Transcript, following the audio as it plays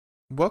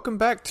Welcome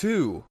back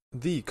to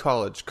the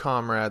College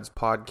Comrades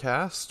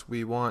podcast.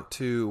 We want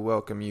to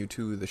welcome you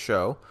to the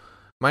show.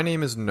 My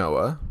name is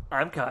Noah.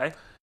 I'm Kai.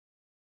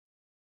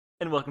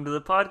 And welcome to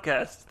the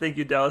podcast. Thank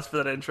you, Dallas,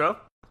 for that intro.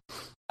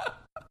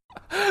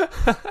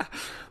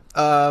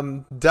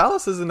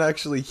 Dallas isn't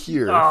actually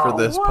here for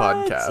this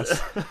podcast.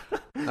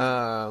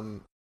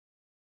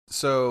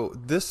 So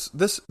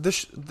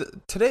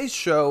today's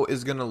show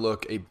is going to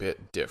look a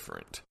bit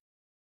different.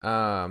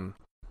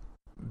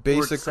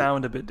 Basically, or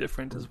sound a bit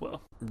different as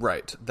well.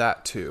 Right,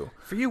 that too.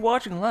 For you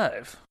watching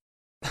live.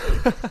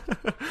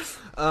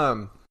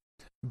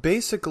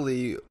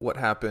 Basically what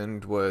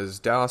happened was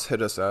Dallas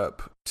hit us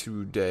up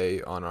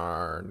today on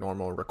our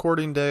normal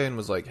recording day and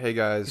was like, hey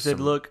guys. He said,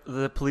 look,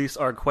 the police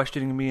are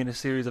questioning me in a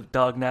series of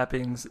dog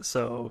nappings,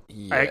 so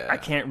yeah. I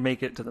can't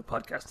make it to the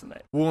podcast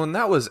tonight. Well, and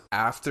that was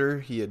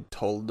after he had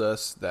told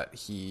us that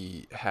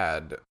he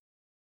had,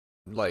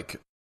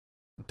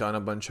 done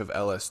a bunch of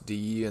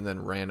LSD and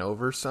then ran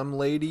over some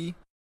lady.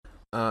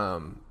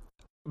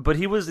 But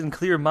he was in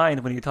clear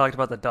mind when he talked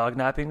about the dog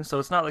napping, so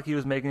it's not like he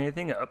was making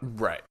anything up.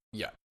 Right,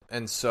 yeah.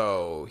 And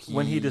so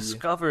when he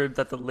discovered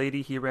that the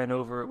lady he ran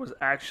over was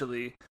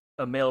actually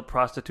a male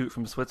prostitute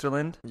from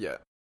Switzerland,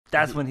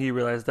 that's when he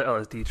realized the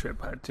LSD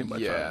trip had too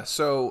much on him.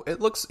 So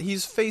it looks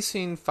he's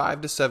facing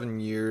 5 to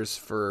 7 years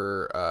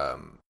for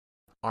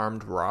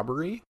armed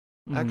robbery,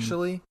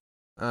 actually.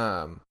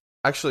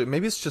 Actually,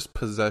 maybe it's just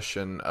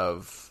possession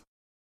of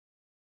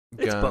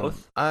gun. It's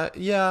both.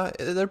 Yeah,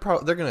 they're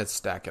going to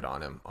stack it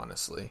on him,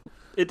 honestly.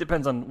 It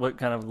depends on what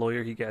kind of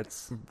lawyer he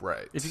gets.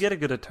 Right. If you get a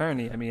good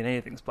attorney, I mean,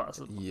 anything's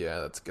possible. Yeah,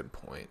 that's a good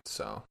point.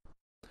 So,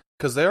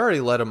 because they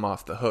already let him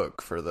off the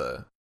hook for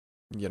the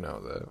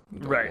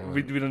right.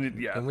 We don't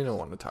need, and we don't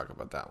want to talk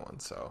about that one.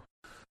 So,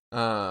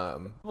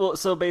 well,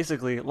 so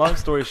basically, long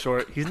story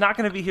short, he's not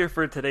going to be here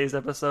for today's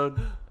episode,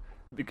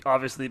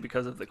 obviously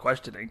because of the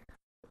questioning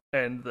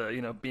and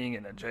the being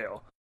in a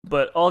jail.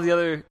 But all the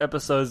other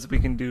episodes we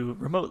can do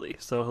remotely,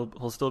 so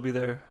he'll still be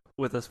there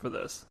with us for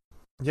this.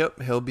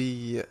 Yep,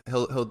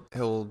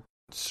 he'll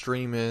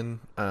stream in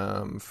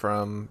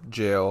from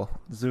jail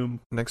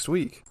Zoom next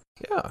week.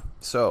 Yeah.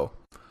 So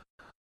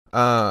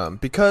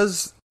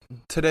because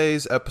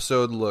today's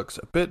episode looks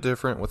a bit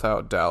different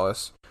without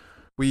Dallas.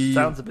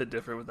 Sounds a bit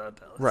different without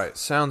Dallas. Right,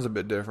 sounds a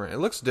bit different. It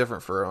looks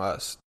different for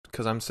us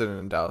because I'm sitting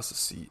in Dallas's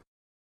seat.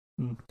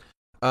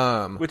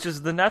 Which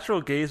is the natural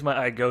gaze my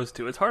eye goes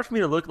to. It's hard for me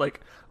to look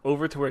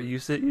over to where you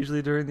sit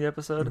usually during the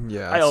episode.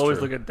 Yeah, I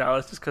always look at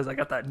Dallas just because I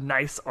got that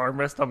nice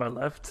armrest on my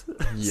left.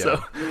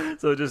 Yeah.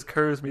 so it just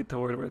curves me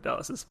toward where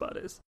Dallas's spot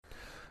is.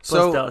 Plus,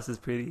 so Dallas is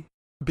pretty.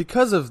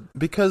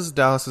 Because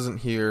Dallas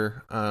isn't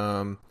here,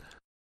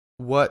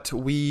 what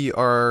we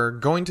are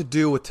going to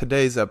do with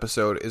today's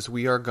episode is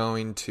we are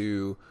going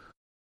to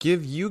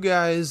give you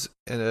guys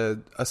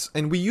and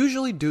we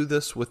usually do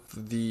this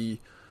with the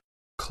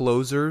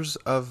closers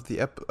of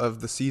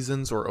the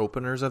seasons or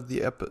openers of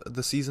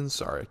the seasons.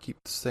 Sorry, I keep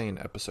saying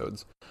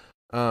episodes.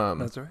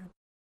 That's all right.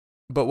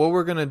 But what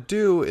we're gonna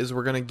do is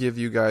we're gonna give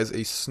you guys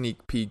a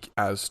sneak peek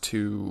as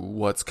to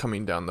what's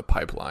coming down the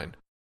pipeline.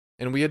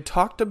 And we had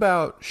talked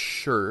about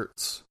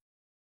shirts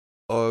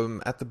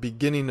at the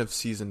beginning of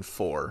season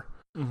 4.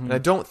 And I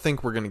don't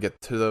think we're gonna get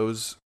to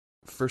those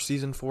for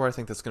season 4. I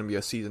think that's gonna be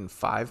a season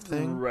 5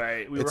 thing.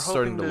 Right. It's were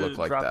starting hoping to look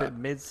like drop that. it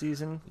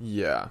mid-season.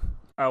 Yeah.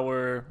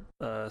 Our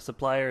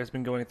supplier has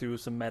been going through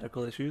some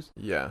medical issues.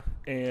 Yeah.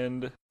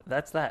 And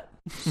that's that.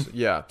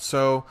 Yeah.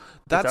 So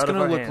that's going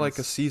to look hands. like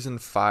a season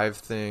 5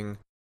 thing.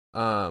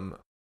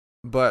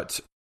 But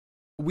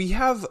we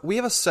have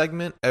a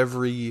segment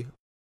every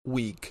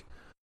week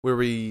where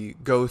we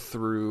go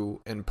through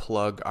and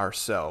plug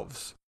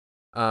ourselves.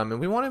 And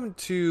we want him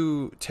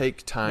to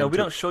take time. No, we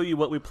don't show you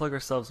what we plug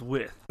ourselves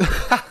with.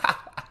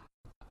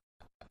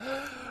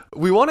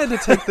 We wanted to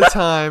take the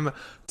time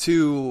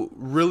to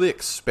really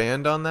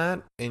expand on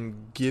that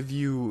and give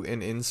you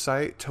an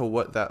insight to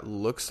what that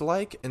looks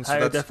like. And so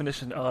higher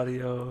definition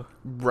audio.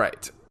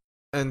 Right.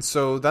 And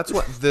so that's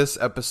what this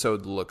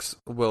episode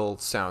will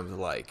sound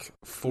like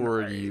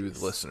for you,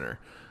 the listener.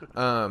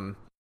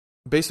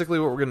 Basically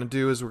what we're going to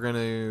do is we're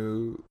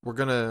going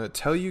to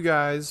tell you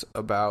guys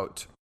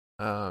about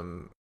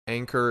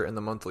Anchor and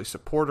the Monthly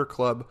Supporter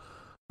Club,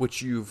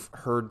 which you've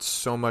heard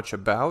so much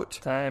about.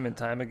 Time and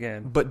time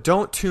again. But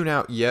don't tune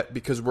out yet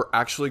because we're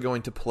actually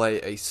going to play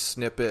a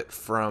snippet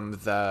from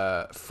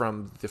the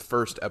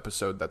first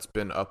episode that's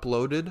been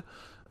uploaded.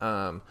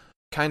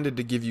 Kind of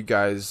to give you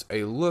guys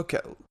a look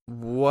at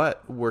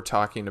what we're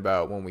talking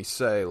about when we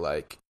say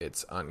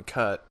it's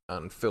uncut,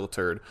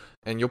 unfiltered.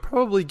 And you'll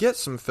probably get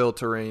some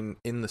filtering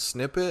in the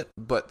snippet,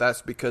 but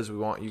that's because we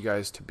want you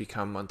guys to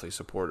become monthly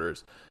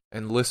supporters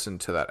and listen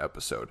to that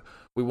episode.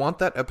 We want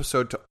that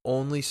episode to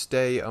only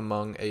stay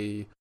among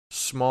a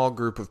small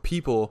group of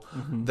people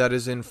that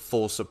is in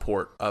full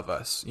support of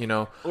us,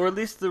 or at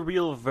least the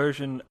real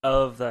version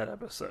of that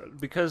episode,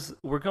 because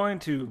we're going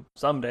to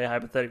someday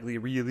hypothetically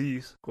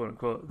release, quote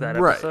unquote, that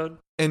episode.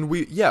 And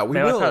we will. I'm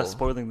kind of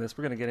spoiling this.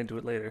 We're going to get into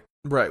it later.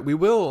 Right. We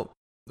will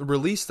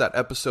release that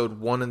episode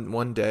one in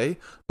one day,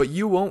 but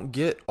you won't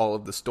get all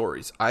of the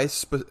stories.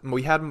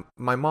 We had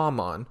my mom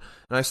on,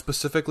 and I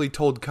specifically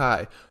told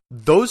Kai,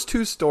 those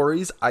 2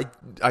 stories I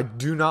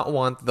do not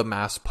want the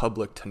mass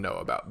public to know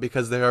about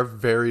because they are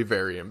very,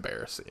 very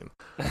embarrassing.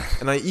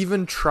 And I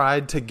even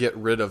tried to get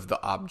rid of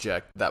the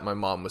object that my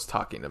mom was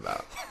talking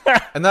about.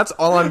 And that's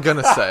all I'm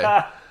gonna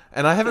say.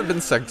 And I haven't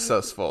been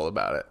successful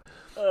about it.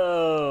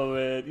 Oh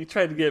man, you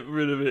tried to get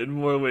rid of it in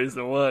more ways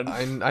than one.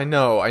 I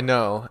know.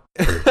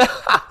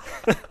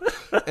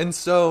 And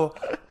so,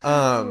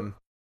 that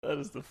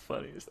is the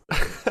funniest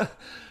thing.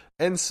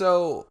 And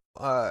so,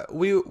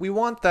 we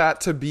want that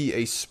to be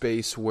a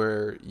space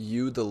where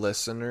you, the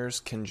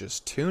listeners, can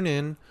just tune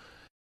in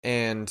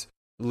and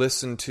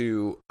listen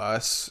to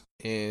us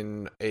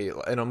in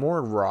a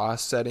more raw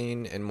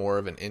setting and more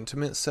of an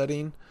intimate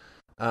setting.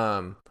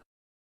 And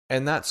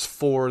that's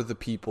for the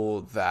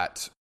people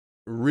that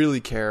really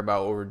care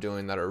about what we're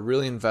doing, that are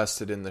really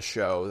invested in the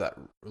show, that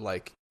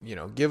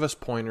give us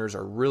pointers,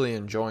 are really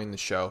enjoying the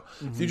show.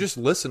 If you just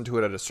listen to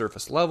it at a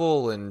surface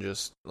level and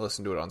just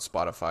listen to it on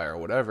Spotify or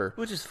whatever,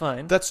 which is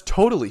fine, that's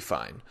totally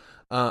fine.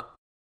 But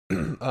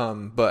there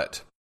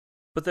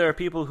are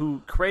people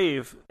who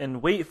crave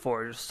and wait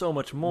for so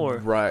much more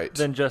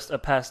than just a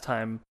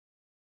pastime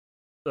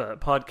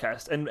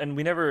podcast, and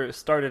we never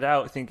started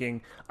out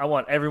thinking I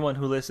want everyone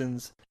who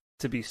listens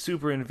to be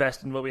super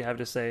invested in what we have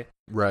to say.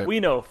 Right. We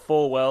know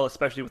full well,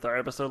 especially with our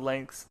episode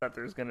lengths, that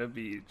there's going to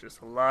be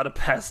just a lot of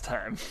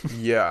pastime.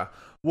 Yeah.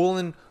 Well,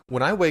 and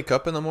when I wake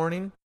up in the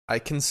morning, I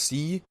can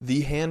see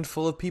the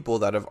handful of people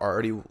that have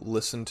already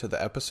listened to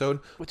the episode.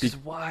 Which is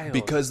wild.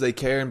 Because they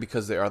care and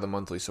because they are the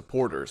monthly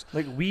supporters.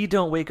 Like, we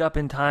don't wake up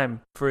in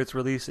time for its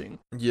releasing.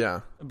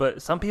 Yeah.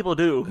 But some people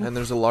do. And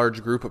there's a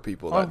large group of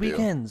people that on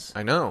weekends. Do.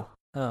 I know.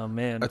 Oh,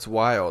 man. That's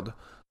wild.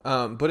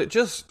 But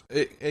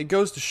it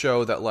goes to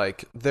show that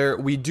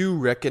we do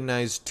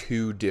recognize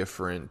 2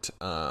 different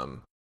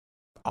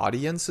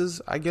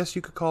audiences, I guess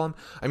you could call them.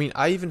 I mean,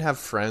 I even have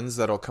friends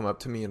that'll come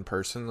up to me in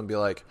person and be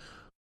like,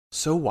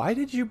 "So why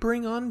did you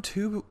bring on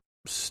 2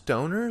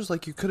 stoners?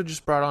 Like, you could have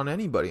just brought on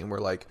anybody." And we're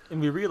like, and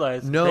we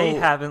realized no, they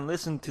haven't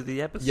listened to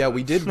the episode. Yeah,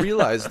 we did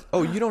realize.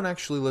 Oh, you don't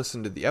actually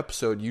listen to the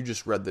episode. You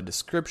just read the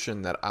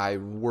description that I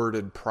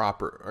worded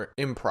proper or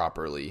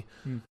improperly.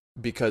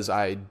 Because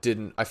I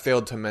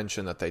failed to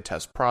mention that they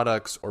test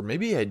products, or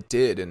maybe I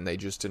did and they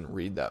just didn't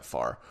read that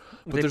far.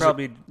 But they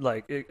probably,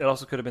 it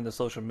also could have been the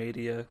social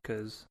media,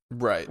 because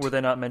were they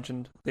not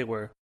mentioned? They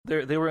were.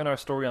 They were in our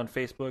story on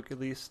Facebook,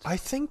 at least. I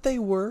think they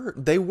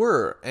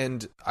were,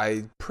 and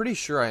I'm pretty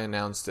sure I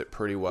announced it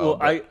pretty well.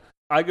 Well,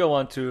 I go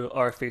onto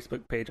our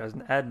Facebook page as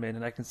an admin,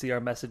 and I can see our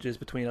messages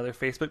between other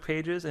Facebook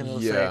pages, and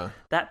it'll say,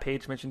 that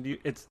page mentioned you.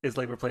 It's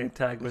like we're playing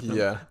tag with them.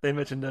 Yeah. They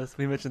mentioned us,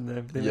 we mentioned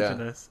them, they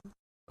mentioned us.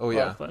 Oh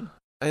yeah, fun.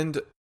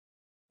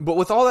 But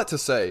with all that to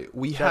say,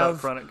 we have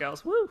front at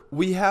gals. Woo!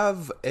 We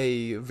have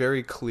a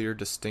very clear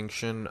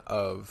distinction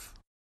of,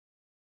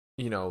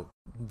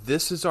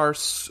 this is our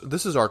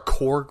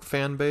core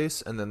fan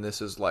base, and then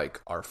this is like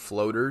our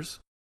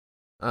floaters.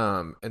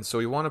 And so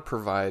we want to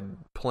provide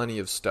plenty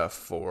of stuff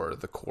for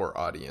the core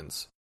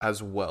audience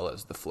as well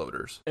as the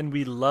floaters. And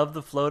we love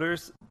the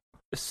floaters,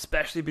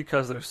 especially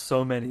because there's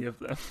so many of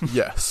them.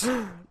 Yes,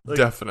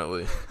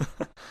 definitely.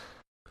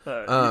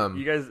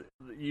 You guys,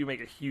 you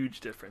make a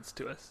huge difference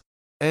to us.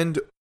 And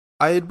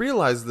I had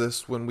realized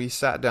this when we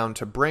sat down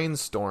to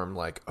brainstorm,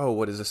 like, oh,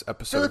 what is this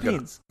episode?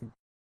 Philippines.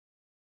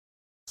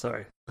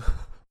 Sorry. That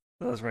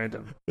was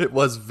random. It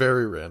was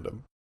very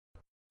random.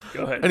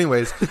 Go ahead.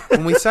 Anyways,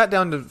 when we sat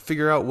down to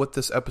figure out what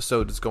this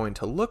episode is going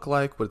to look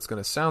like, what it's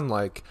going to sound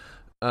like,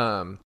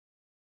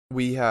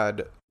 we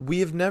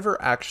have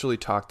never actually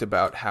talked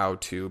about how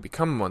to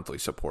become a monthly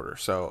supporter.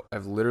 So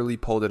I've literally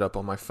pulled it up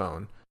on my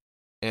phone,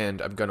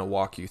 and I'm going to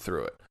walk you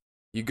through it.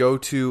 You go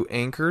to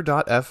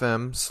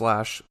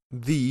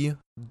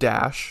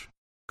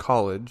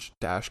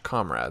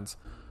anchor.fm/the-college-comrades,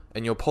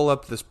 and you'll pull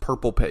up this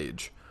purple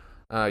page.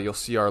 You'll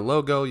see our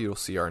logo, you'll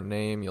see our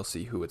name, you'll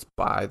see who it's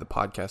by, the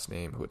podcast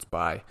name, who it's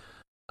by.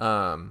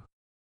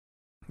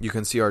 You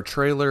can see our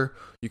trailer,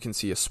 you can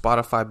see a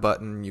Spotify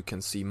button, you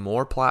can see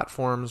more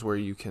platforms where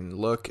you can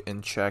look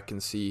and check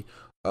and see,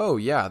 oh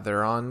yeah,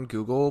 they're on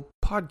Google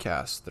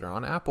Podcasts, they're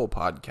on Apple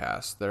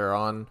Podcasts, they're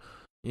on,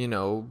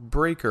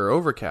 Breaker,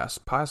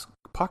 Overcast,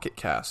 Pocket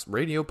Cast,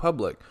 Radio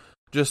Public,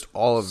 just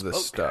all of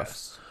this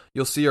stuff.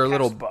 You'll see our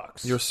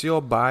you'll see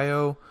our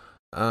bio,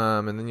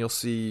 and then you'll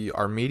see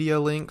our media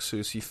links. So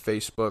you see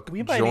Facebook.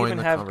 We might even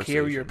have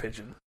carrier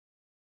pigeon.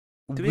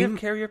 Do we have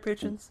carrier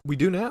pigeons? We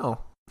do now.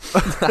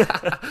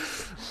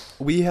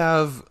 We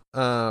have,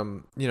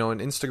 an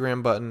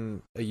Instagram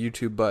button, a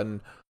YouTube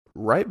button.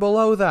 Right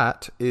below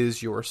that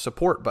is your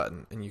support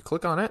button, and you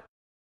click on it.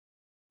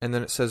 And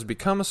then it says,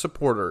 become a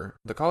supporter,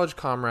 the College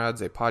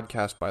Comrades, a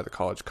podcast by the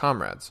College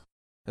Comrades.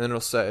 And then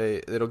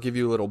it'll give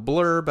you a little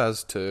blurb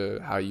as to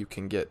how you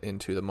can get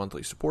into the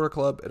monthly supporter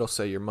club. It'll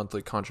say your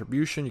monthly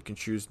contribution. You can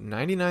choose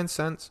 99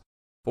 cents,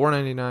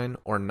 $4.99,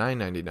 or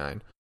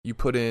 $9.99. You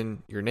put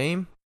in your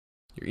name,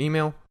 your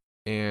email,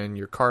 and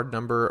your card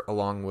number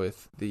along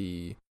with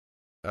the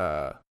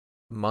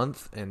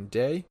month and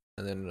day,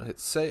 and then hit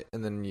say,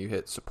 and then you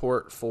hit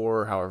support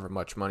for however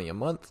much money a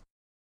month,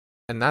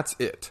 and that's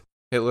it.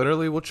 It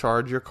literally will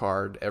charge your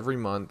card every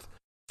month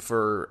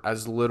for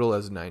as little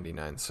as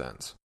 99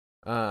 cents.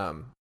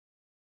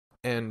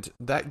 And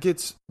that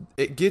gets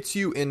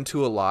you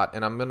into a lot,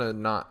 and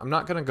I'm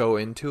not gonna go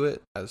into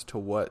it as to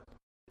what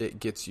it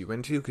gets you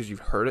into because you've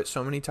heard it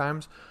so many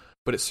times,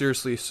 but it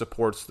seriously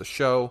supports the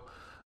show.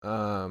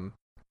 And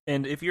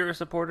if you're a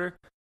supporter,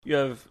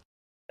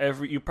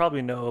 you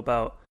probably know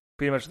about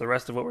pretty much the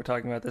rest of what we're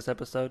talking about this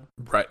episode,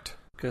 right?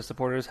 Because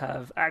supporters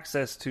have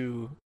access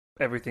to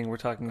everything we're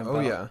talking about. Oh,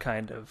 yeah.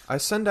 Kind of. I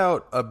send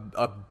out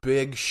a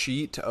big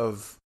sheet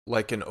of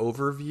like an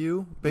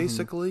overview,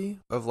 basically,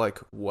 of like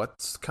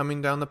what's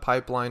coming down the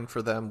pipeline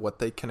for them, what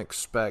they can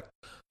expect,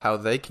 how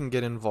they can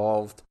get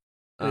involved.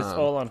 And it's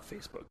all on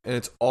Facebook. And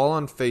it's all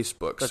on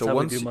Facebook. That's how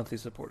we do monthly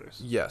supporters.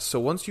 Yes.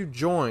 So once you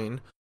join,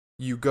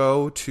 you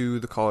go to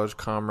the College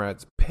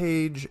Comrades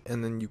page,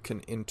 and then you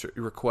can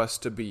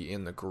request to be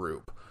in the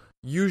group.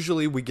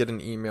 Usually we get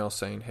an email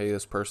saying, hey,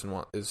 this person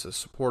is a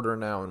supporter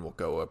now, and we'll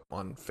go up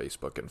on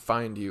Facebook and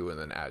find you and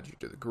then add you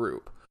to the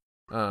group.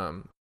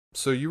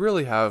 So you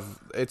really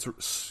it's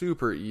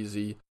super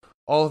easy.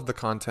 All of the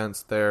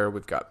content's there.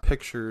 We've got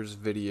pictures,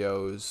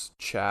 videos,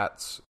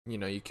 chats.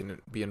 You can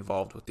be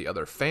involved with the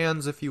other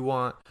fans if you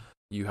want.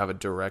 You have a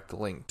direct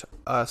link to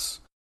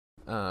us.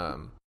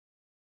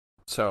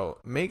 So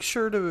make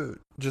sure to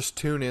just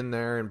tune in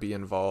there and be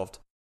involved.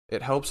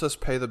 It helps us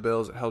pay the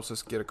bills. It helps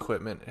us get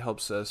equipment. It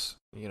helps us,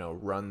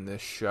 run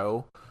this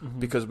show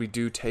because we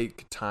do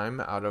take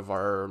time out of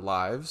our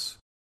lives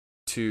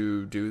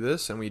to do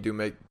this, and we do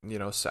make,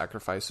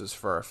 sacrifices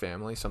for our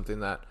family,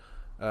 something that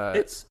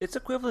it's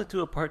equivalent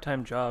to a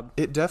part-time job.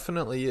 It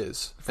definitely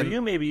is. For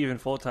you, maybe even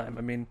full-time.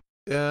 I mean,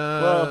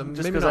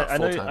 just maybe not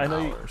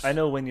I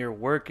know when you're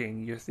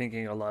working, you're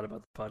thinking a lot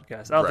about the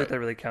podcast. I don't think that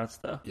really counts,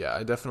 though. Yeah,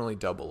 I definitely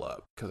double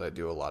up because I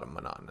do a lot of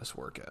monotonous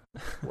work at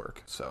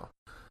work. So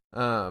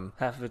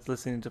half of it's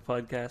listening to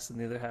podcasts, and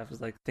the other half is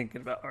like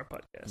thinking about our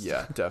podcast.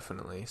 Yeah,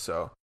 definitely.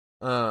 So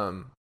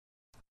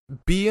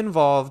be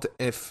involved.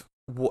 If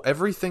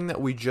everything that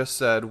we just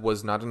said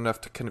was not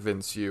enough to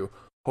convince you,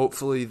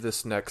 hopefully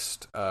this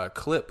next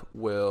clip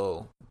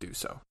will do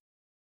so.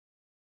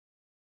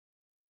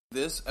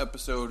 This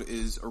episode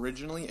is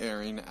originally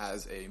airing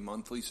as a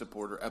monthly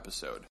supporter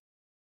episode.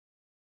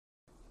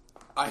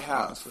 I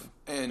have,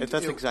 and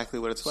that's exactly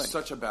what it's like.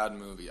 Such a bad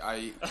movie.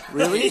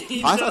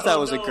 Really? I thought that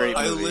was a great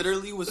movie. I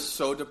literally was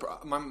so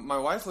depressed. My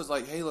wife was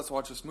like, "Hey, let's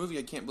watch this movie.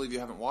 I can't believe you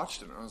haven't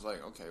watched it." And I was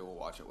like, "Okay, we'll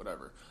watch it.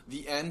 Whatever."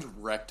 The end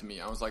wrecked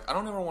me. I was like, "I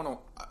don't ever want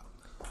to.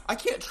 I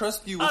can't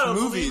trust you with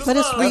movies." But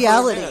it's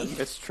reality.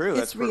 It's true.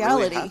 It's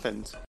reality. What really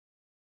happens.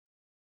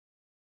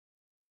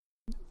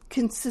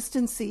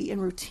 Consistency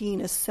and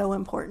routine is so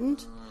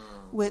important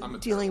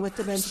with dealing with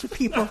dementia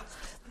people.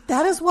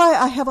 That is why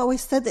I have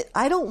always said that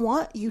I don't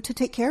want you to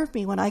take care of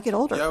me when I get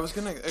older. Yeah, I was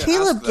going to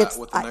Caleb gets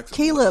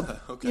Caleb,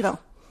 okay.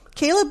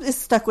 Caleb is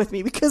stuck with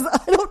me because I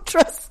don't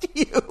trust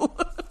you.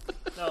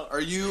 No.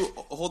 Are you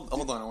hold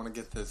on, I want to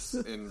get this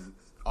in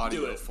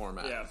audio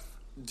format. Yeah.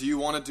 Do you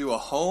want to do a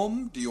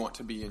home? Do you want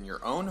to be in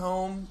your own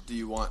home? Do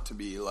you want to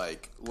be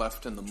like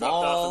left in the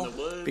mall? Off in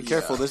the woods? Be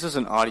careful, this is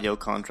an audio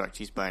contract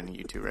he's binding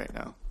you to right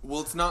now.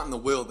 Well, it's not in the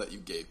will that you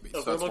gave me,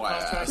 so that's why I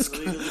asked. A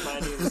verbal contract is legally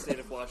binding in the state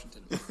of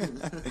Washington.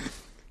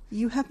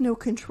 You have no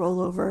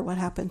control over what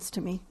happens to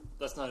me.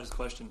 That's not his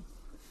question.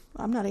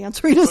 I'm not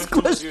answering his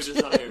question.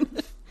 Your desire.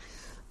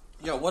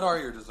 Yeah, what are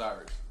your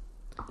desires?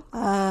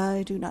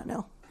 I do not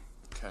know.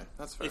 Okay,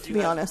 that's fair. To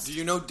be honest. Do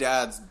you know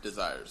Dad's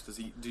desires?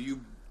 Do you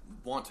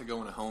want to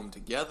go in a home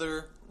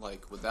together?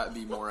 Like, would that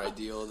be more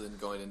ideal than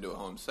going into a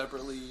home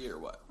separately, or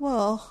what?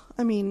 Well,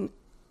 I mean,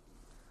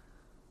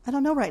 I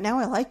don't know. Right now,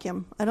 I like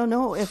him. I don't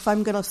know if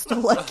I'm going to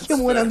still like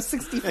him when I'm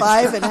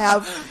 65 and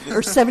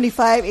or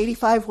 75,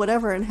 85,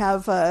 whatever, and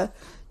have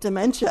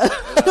dementia. Yeah,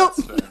 I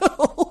don't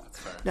know.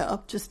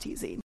 No, just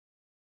teasing.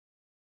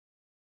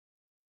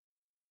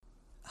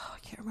 Oh, I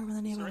can't remember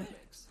the name of it.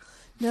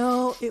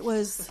 No, it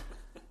was...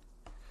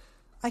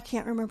 I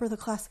can't remember the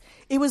class.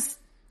 It was...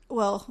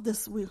 Well,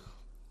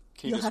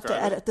 you'll have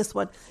to edit this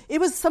one.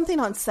 It was something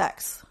on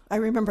sex. I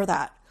remember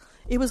that.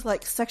 It was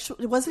like sexual...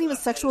 It wasn't even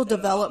sexual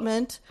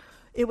development.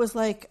 It was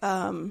like,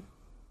 I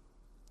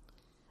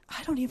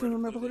don't even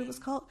remember what it was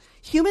called.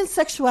 Human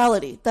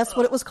sexuality. That's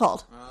what it was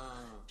called.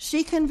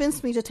 She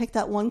convinced me to take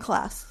that one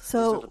class.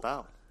 So, what's it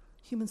about?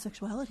 Human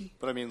sexuality.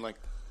 But I mean, like,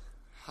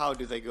 how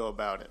do they go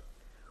about it?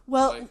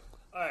 Well,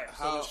 all right.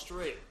 So it's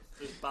straight,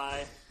 it's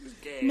bi, it's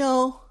gay.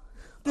 No,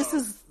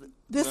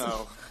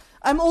 No.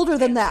 I'm older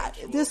than that.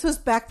 This was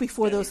back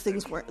before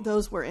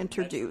those were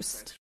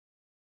introduced.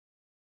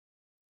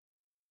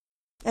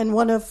 And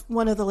one of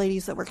the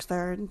ladies that works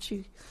there, and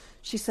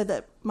she said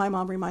that my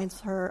mom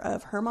reminds her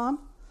of her mom.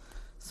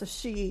 So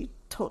she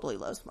totally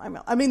loves my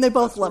mom. I mean, they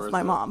both love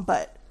my mom,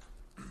 but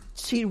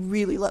she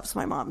really loves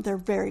my mom. They're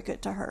very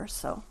good to her.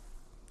 So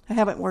I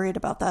haven't worried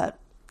about that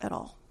at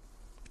all,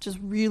 which is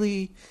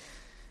really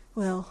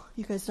Well,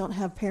 you guys don't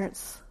have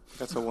parents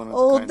That's a one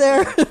old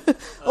there,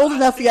 old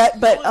enough yet,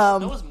 but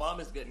Noah's mom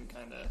is getting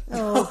kind of.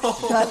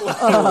 Oh, shut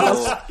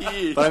up.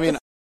 But I mean,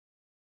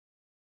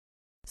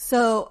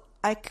 So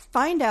I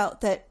find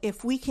out that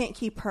if we can't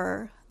keep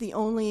her, the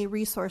only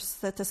resource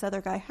that this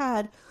other guy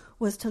had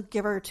was to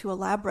give her to a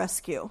lab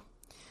rescue.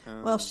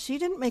 Well, she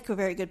didn't make a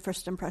very good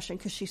first impression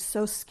because she's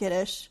so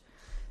skittish.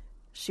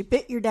 She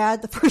bit your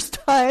dad the first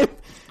time.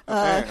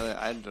 apparently,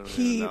 I don't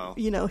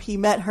even know. He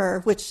met her,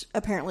 which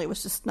apparently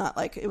was just not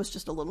like, it was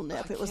just a little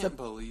nip. I can't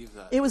believe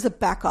that. It was a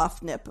back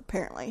off nip,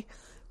 apparently.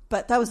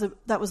 But that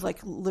was like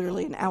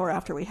literally an hour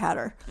after we had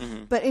her.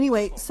 Mm-hmm. But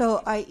anyway,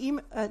 so I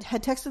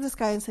had texted this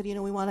guy and said,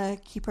 we want to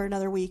keep her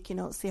another week,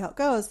 see how it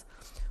goes.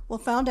 Well,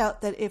 found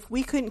out that if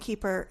we couldn't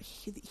keep her,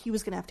 he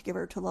was going to have to give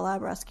her to the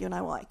lab rescue. And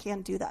I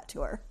can't do that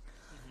to her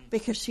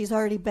because she's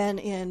already been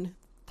in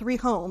 3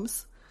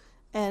 homes.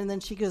 And then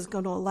she goes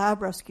go to a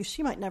lab rescue.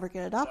 She might never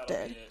get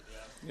adopted.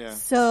 Yeah.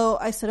 So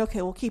I said,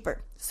 okay, we'll keep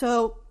her.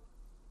 So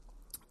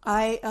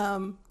I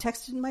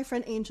texted my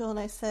friend Angel and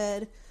I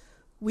said,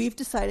 we've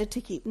decided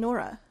to keep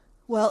Nora.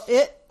 Well,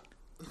 it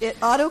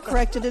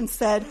auto-corrected and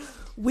said,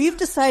 we've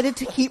decided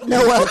to keep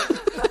Noah.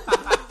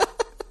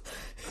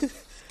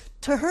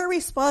 To her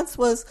response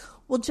was,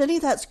 well, Jenny,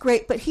 that's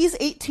great, but he's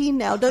 18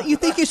 now. Don't you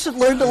think you should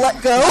learn to let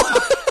go?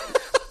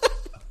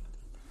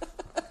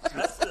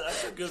 That's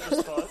a good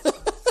response.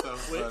 So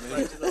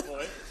Right to the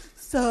point.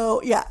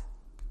 So, yeah.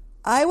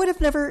 I would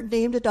have never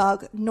named a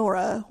dog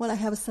Nora when I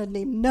have a son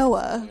named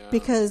Noah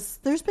because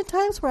there's been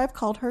times where I've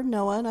called her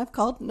Noah and I've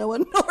called Noah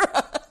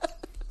Nora.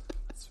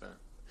 That's fair.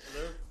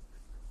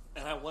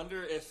 And I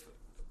wonder if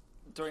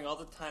during all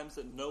the times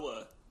that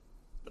Noah,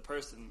 the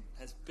person,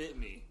 has bit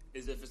me,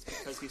 is if it's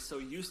because he's so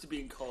used to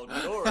being called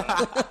Nora.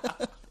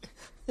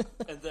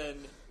 And then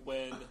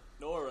when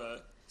Nora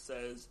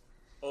says,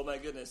 oh my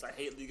goodness, I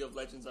hate League of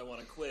Legends, I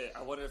want to quit,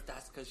 I wonder if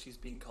that's because she's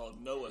being called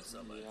Noah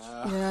so much.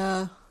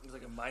 Yeah. It's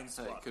like a mind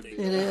swap thing. It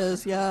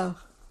is, yeah.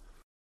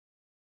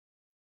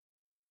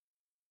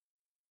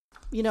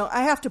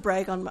 I have to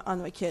brag on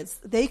my kids.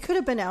 They could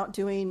have been out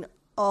doing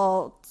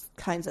all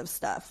kinds of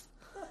stuff.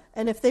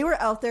 And if they were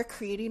out there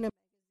creating a magazine,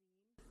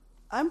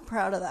 I'm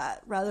proud of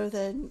that rather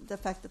than the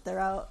fact that they're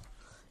out,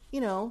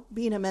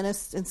 being a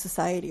menace in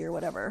society or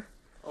whatever.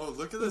 Oh,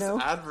 look at this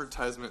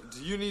advertisement.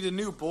 Do you need a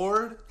new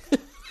board?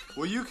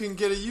 Well, you can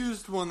get a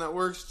used one that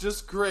works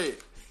just great.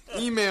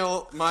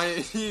 Email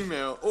my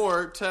email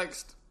or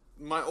text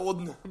my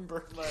old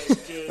number.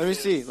 Let me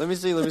see.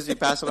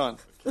 Pass it on.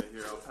 Okay,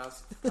 here, I'll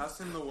pass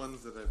in the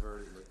ones that I've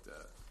already looked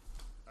at.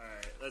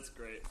 Alright, that's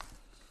great.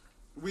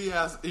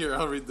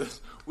 I'll read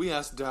this. We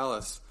asked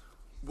Dallas,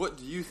 what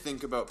do you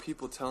think about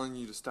people telling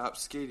you to stop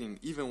skating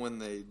even when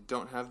they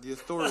don't have the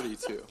authority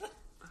to?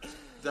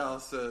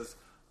 Dallas says,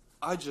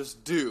 I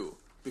just do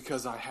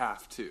because I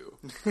have to.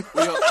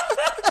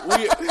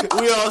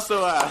 We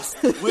also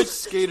asked, which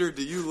skater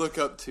do you look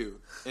up to?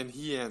 And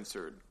he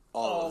answered,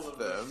 all of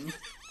them.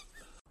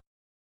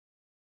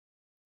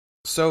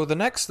 So the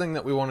next thing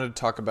that we wanted to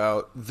talk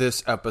about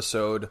this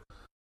episode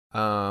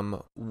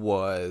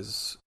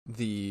was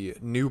the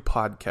new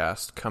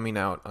podcast coming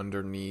out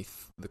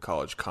underneath the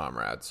College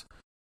Comrades.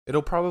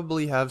 It'll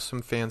probably have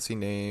some fancy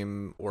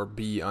name or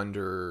be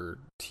under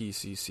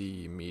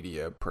TCC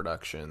Media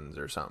Productions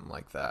or something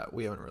like that.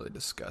 We haven't really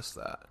discussed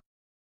that.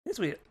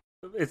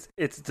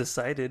 It's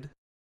decided.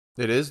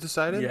 It is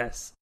decided?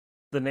 Yes.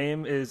 The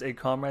name is A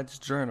Comrades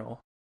Journal.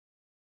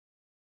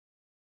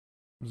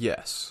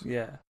 Yes.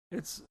 Yeah.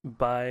 It's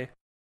by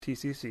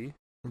TCC.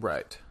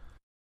 Right.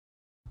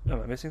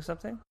 Am I missing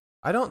something?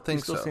 I don't think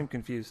you still so. seem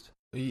confused.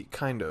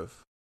 Kind of.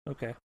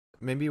 Okay.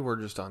 Maybe we're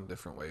just on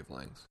different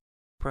wavelengths.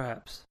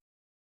 Perhaps.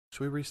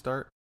 Should we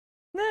restart?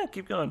 Nah,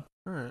 keep going.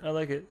 All right. I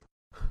like it.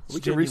 We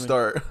can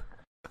restart.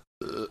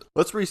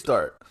 Let's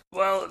restart.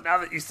 Well, now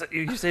that you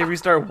say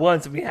restart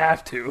once, we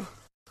have to.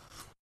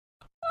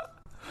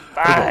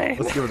 Fine.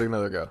 Let's give it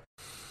another go.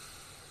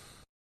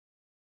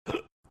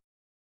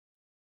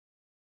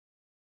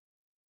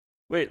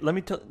 Wait, let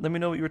me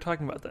know what you were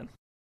talking about then.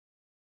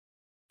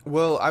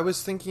 Well, I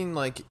was thinking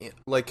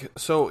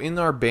so in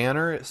our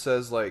banner it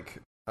says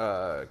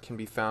can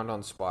be found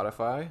on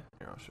Spotify.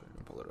 Here, I'll show you.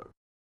 Pull it up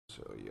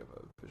so you have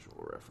a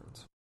visual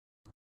reference.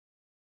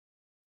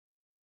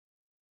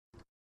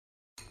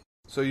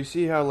 So you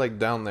see how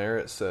down there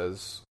it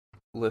says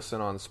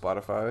listen on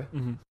Spotify?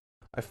 Mm-hmm.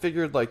 I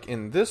figured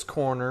in this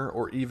corner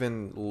or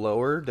even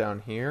lower down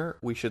here,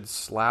 we should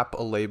slap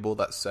a label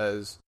that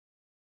says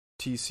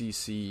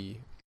TCC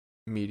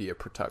Media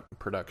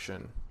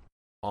Production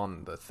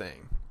on the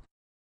thing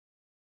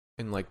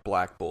in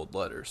black bold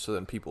letters, so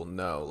then people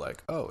know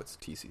oh, it's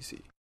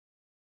TCC.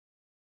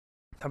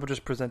 How about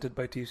just presented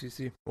by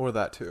TCC? Or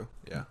that too.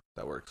 Yeah,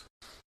 that works.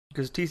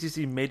 Because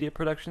TCC Media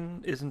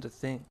Production isn't a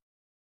thing.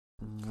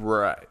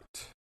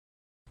 Right.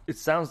 It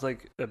sounds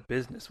like a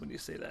business when you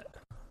say that.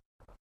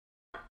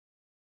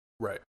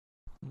 Right.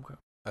 Okay.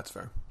 That's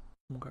fair.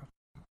 Okay.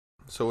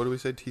 So what do we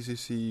say?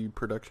 TCC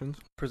Productions?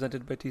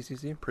 Presented by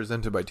TCC?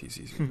 Presented by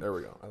TCC. There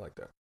we go. I like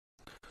that.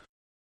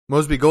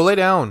 Mosby, go lay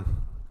down.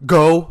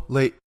 Go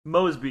late.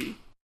 Mosby.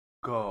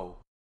 Go.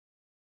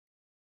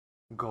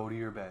 Go to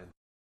your bed.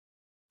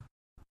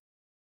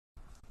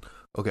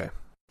 Okay.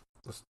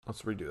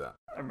 Let's redo that.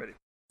 I'm ready.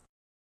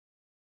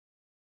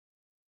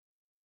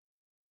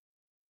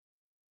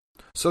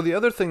 So the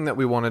other thing that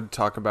we wanted to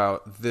talk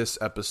about this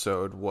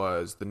episode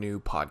was the new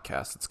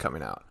podcast that's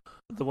coming out.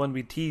 The one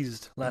we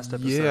teased last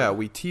episode. Yeah,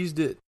 we teased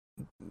it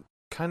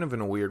kind of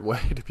in a weird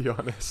way, to be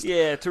honest.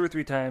 Yeah, 2 or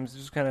 3 times.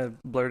 Just kind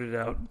of blurted it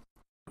out.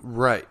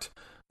 Right.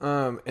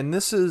 And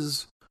this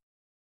is...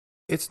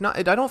 It's not...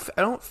 I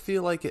don't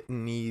feel like it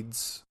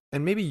needs...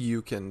 And maybe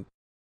you can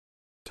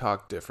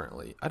talk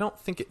differently. I don't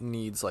think it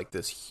needs like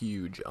this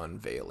huge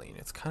unveiling.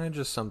 It's kind of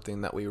just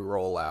something that we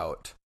roll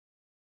out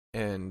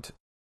and...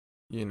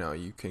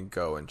 you can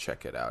go and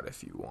check it out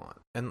if you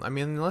want. And I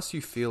mean, unless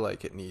you feel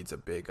like it needs a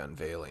big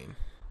unveiling.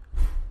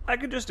 I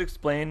could just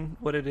explain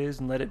what it is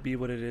and let it be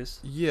what it is.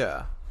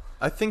 Yeah.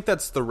 I think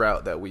that's the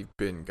route that we've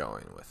been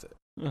going with it.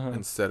 Uh-huh.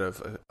 Instead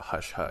of a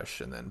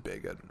hush-hush and then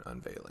big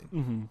unveiling.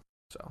 Mm-hmm.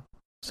 So,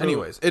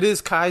 anyways, it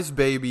is Kai's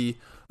baby.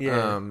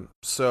 Yeah.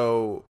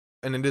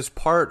 And it is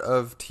part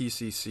of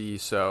TCC,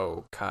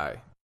 so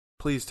Kai,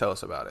 please tell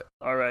us about it.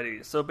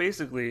 Alrighty. So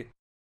basically...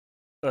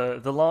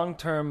 the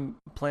long-term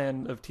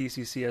plan of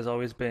TCC has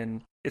always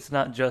been, it's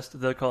not just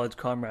the College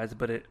Comrades,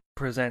 but it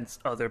presents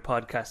other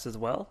podcasts as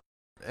well.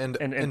 And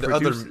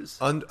produces.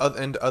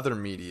 other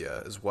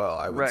media as well,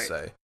 I would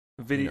say.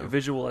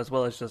 Visual as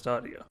well as just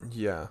audio.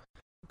 Yeah.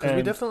 Because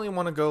we definitely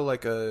want to go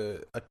like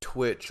a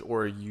Twitch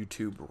or a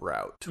YouTube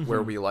route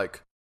where we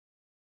like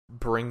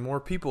bring more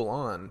people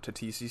on to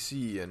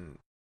TCC and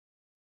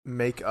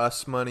make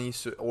us money,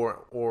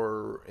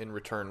 or in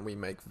return we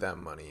make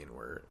them money, and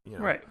we're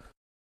right.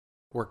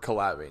 We're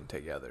collabing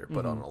together,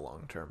 but on a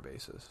long-term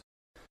basis.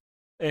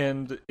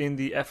 And in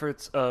the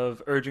efforts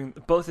of urging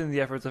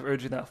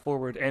that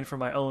forward, and for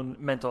my own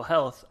mental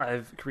health,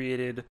 I've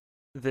created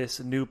this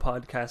new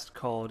podcast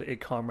called A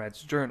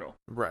Comrades Journal.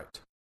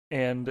 Right.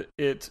 And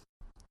it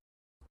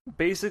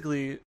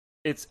basically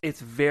it's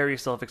very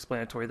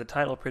self-explanatory. The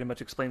title pretty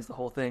much explains the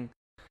whole thing.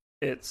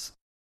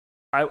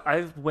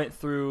 I've went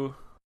through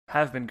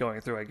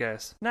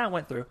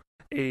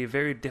a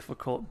very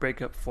difficult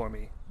breakup for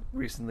me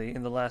recently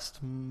in the last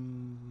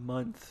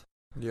month.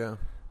 Yeah.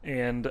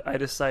 And I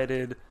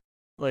decided,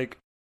 like,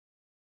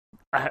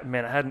 I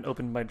hadn't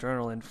opened my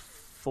journal in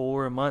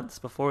 4 months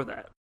before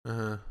that.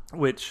 Uh-huh.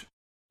 Which,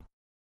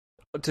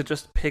 to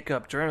just pick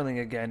up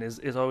journaling again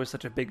is always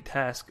such a big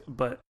task,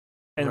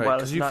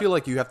 because you feel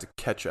like you have to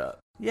catch up.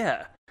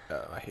 Yeah.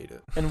 Oh, I hate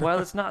it. And while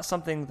it's not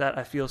something that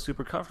I feel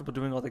super comfortable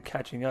doing all the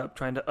catching up,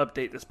 trying to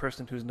update this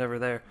person who's never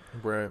there,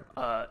 right?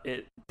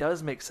 It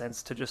does make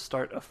sense to just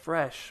start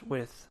afresh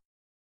with,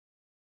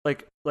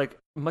 like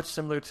much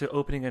similar to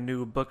opening a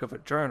new book of a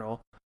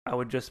journal.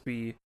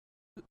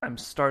 I'm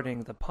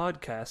starting the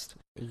podcast.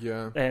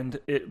 Yeah. And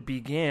it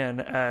began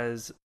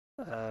as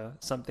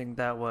something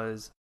that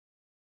was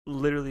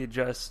literally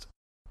just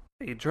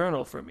a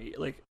journal for me.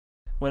 Like,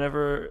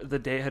 whenever the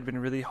day had been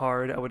really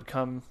hard, I would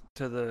come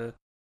to the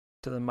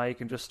mic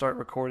and just start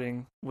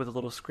recording with a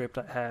little script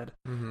I had,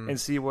 and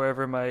see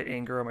wherever my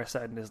anger or my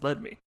sadness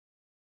led me.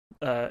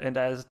 And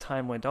as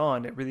time went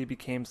on, it really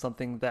became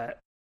something that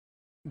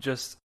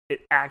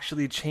it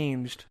actually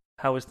changed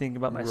how I was thinking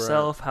about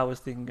myself, how I was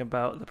thinking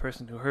about the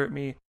person who hurt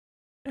me,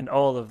 and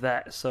all of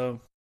that. So,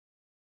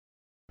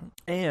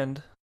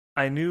 and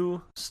I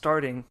knew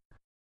starting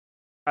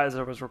as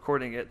I was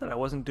recording it that I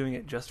wasn't doing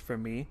it just for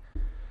me,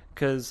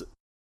 because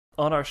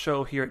on our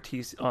show here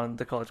at on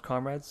the College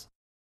Comrades,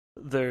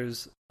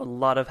 there's a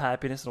lot of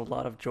happiness and a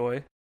lot of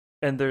joy,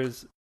 and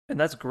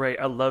that's great.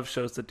 I love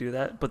shows that do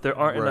that, but there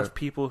aren't enough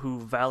people who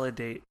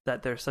validate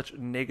that there's such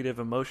negative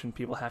emotion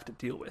people have to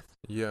deal with.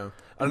 Yeah,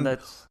 and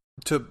that's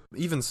to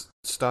even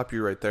stop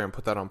you right there and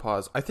put that on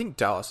pause. I think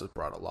Dallas has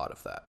brought a lot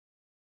of that.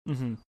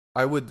 Mm-hmm.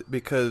 I would,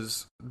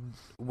 because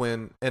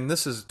and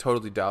this is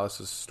totally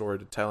Dallas's story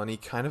to tell, and he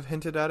kind of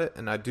hinted at it,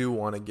 and I do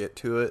want to get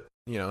to it,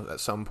 at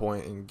some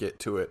point, and get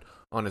to it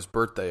on his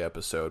birthday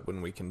episode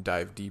when we can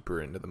dive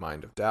deeper into the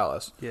mind of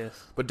Dallas.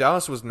 Yes. But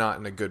Dallas was not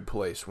in a good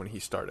place when he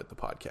started the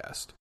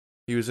podcast.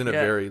 He was in a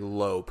very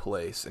low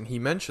place, and he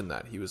mentioned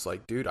that. He was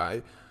like, dude,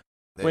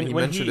 he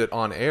mentioned it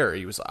on air.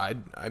 He was,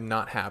 I'm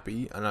not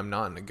happy, and I'm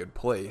not in a good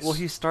place. Well,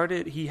 he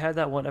had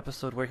that one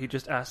episode where he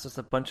just asked us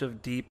a bunch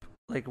of deep,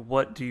 like,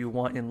 what do you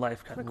want in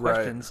life kind of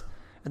questions.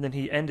 And then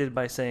he ended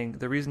by saying,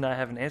 the reason I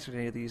haven't answered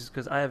any of these is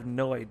because I have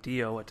no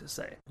idea what to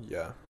say.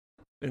 Yeah.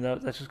 And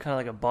that's just kind of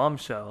like a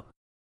bombshell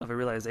of a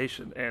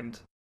realization. And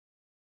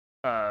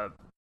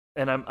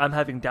I'm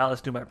having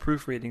Dallas do my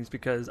proofreadings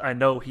because I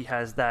know he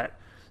has that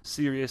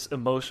serious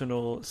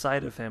emotional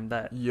side of him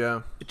that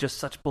it just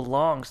such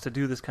belongs to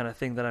do this kind of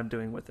thing that I'm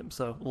doing with him.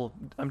 So,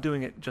 I'm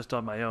doing it just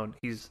on my own.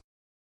 He's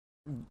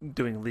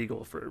doing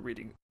legal for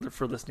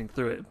listening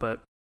through it, but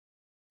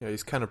yeah,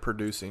 he's kind of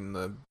producing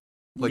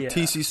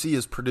TCC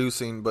is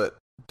producing, but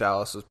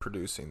Dallas is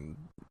producing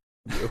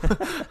you.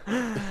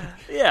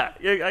 yeah,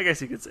 I guess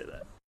you could say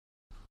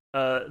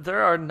that.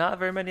 There are not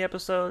very many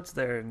episodes.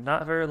 They're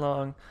not very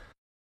long.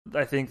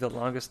 I think the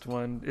longest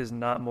one is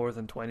not more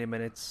than 20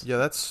 minutes. Yeah,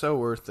 that's so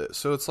worth it.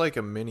 So it's like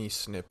a mini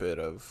snippet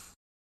of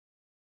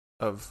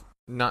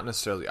not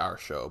necessarily our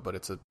show, but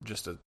it's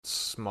just a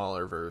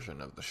smaller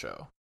version of the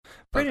show.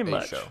 Pretty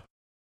much.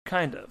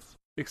 Kind of.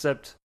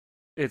 Except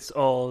it's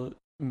all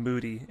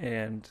moody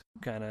and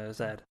kind of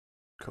sad.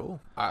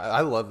 Cool.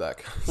 I love that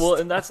kind of Well,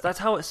 stuff. and that's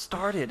how it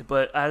started,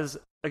 but as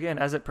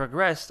it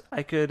progressed,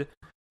 I could,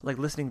 like,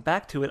 listening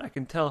back to it, I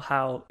can tell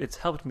how it's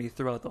helped me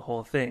throughout the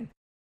whole thing.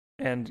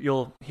 And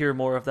you'll hear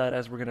more of that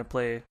as we're going to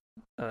play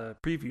a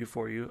preview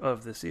for you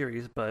of the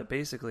series, but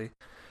basically,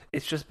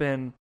 it's just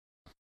been,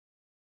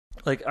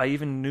 like, I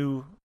even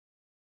knew,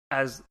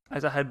 as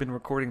I had been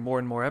recording more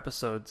and more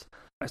episodes,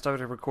 I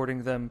started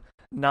recording them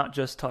not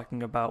just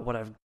talking about what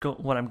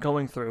I'm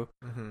going through,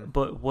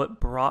 but what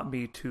brought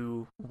me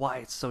to why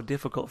it's so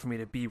difficult for me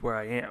to be where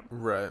I am.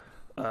 Right.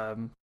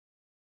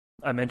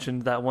 I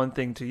mentioned that one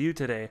thing to you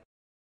today.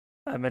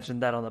 I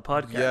mentioned that on the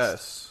podcast.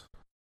 Yes.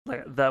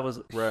 Like, that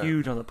was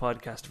huge on the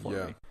podcast for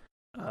me.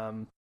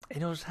 And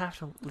you'll just have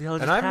to.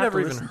 And I've never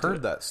even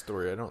heard that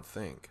story. I don't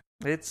think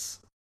it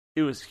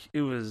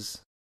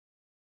was.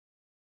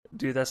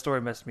 Dude, that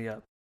story messed me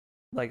up.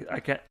 Like, I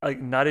can't. Like,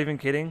 not even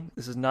kidding.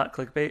 This is not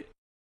clickbait.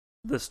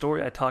 The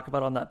story I talk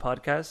about on that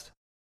podcast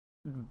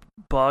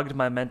bogged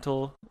my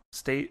mental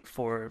state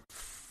for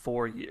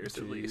 4 years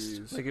at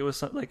least. Like, it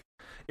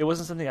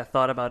wasn't something I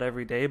thought about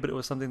every day, but it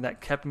was something that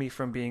kept me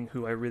from being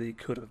who I really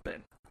could have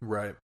been.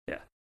 Right. Yeah.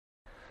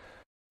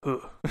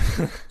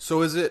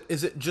 So is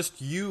it just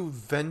you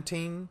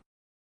venting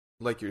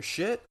like your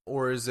shit,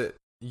 or is it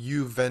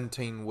you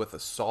venting with a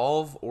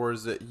solve, or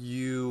is it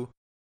you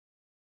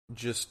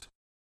just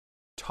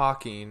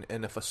talking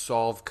and if a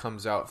solve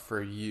comes out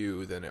for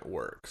you then it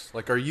works?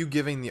 Like, are you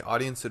giving the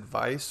audience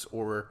advice,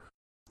 or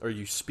are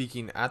you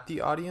speaking at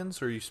the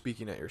audience, or are you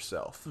speaking at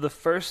yourself?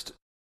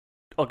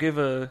 I'll give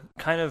a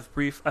kind of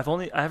brief. I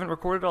haven't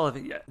recorded all of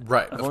it yet.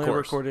 Right. I've only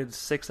recorded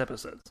 6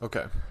 episodes.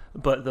 Okay.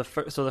 But the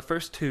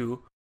first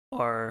 2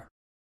 are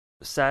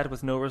sad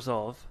with no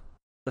resolve.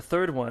 The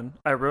third one,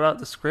 I wrote out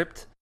the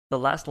script. The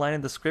last line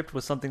in the script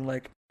was something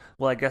like,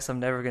 "Well, I guess I'm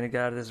never going to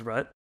get out of this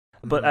rut."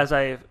 But as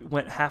I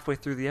went halfway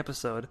through the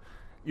episode,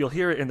 you'll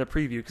hear it in the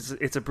preview because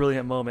it's a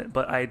brilliant moment.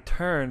 But I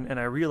turn and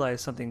I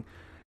realize something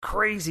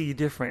crazy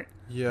different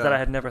that I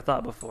had never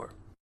thought before.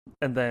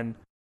 And then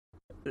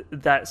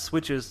that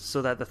switches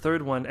so that the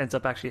third one ends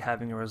up actually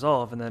having a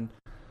resolve. And then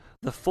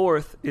the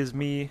fourth is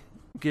me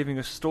giving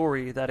a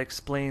story that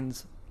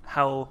explains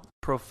how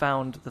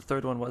profound the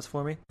third one was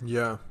for me.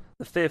 Yeah.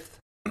 The fifth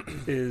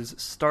is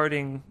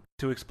starting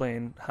to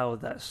explain how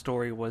that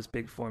story was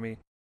big for me,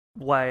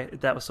 why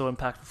that was so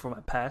impactful for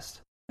my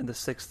past, and the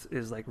sixth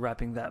is like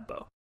wrapping that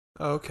bow.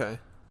 Oh, okay.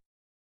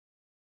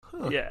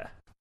 Huh. Yeah.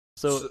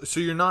 So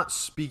you're not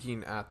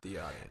speaking at the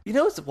audience. You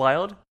know what's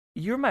wild?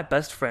 You're my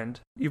best friend.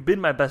 You've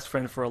been my best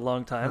friend for a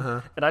long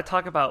time, and I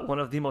talk about one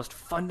of the most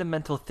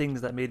fundamental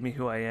things that made me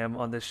who I am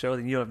on this show,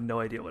 and you have no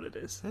idea what it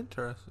is.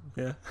 Interesting.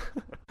 Yeah.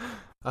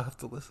 I'll have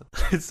to listen.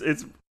 It's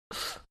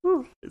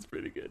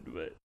pretty good,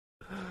 but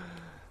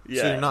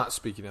yeah. So you're not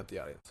speaking at the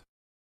audience?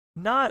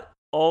 Not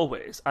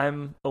always.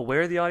 I'm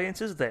aware the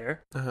audience is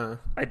there.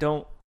 I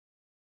don't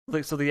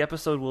like. So the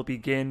episode will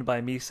begin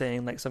by me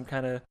saying like some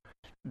kind of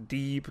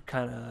deep,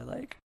 kind of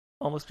like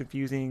almost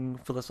confusing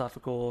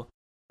philosophical.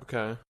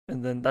 Okay.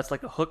 And then that's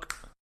like a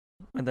hook,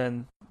 and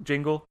then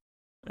jingle,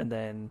 and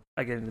then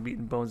I get into the meat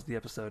and bones of the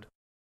episode.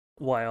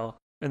 And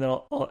then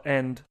I'll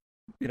end.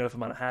 You know, if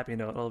I'm on a happy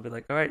note, I'll be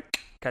like, "All right,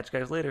 catch you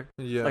guys later."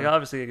 Yeah. Like,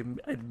 obviously, I can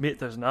admit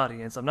there's an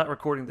audience. I'm not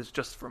recording this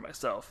just for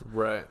myself.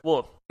 Right.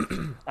 Well,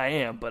 I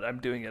am, but I'm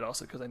doing it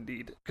also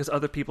because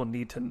other people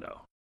need to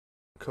know.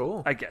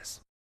 Cool. I guess.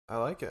 I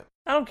like it.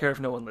 I don't care if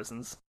no one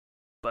listens,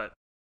 but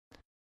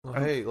well,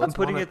 hey, let's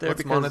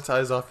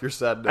monetize off your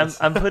sadness.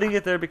 I'm putting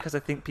it there because I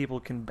think people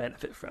can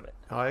benefit from it.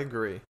 I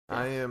agree.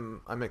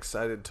 I'm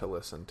excited to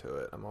listen to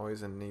it. I'm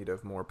always in need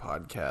of more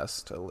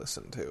podcasts to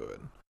listen to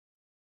it.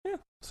 Yeah.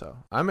 So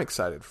I'm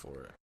excited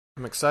for it.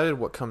 I'm excited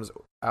what comes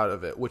out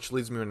of it, which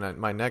leads me to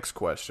my next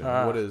question.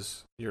 What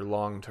is your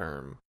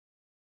long-term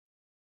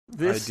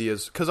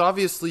ideas? Because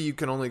obviously you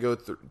can only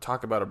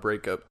talk about a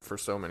breakup for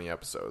so many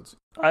episodes.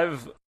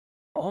 I've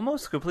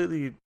almost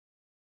completely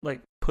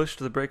pushed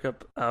the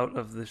breakup out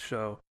of the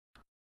show.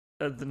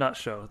 The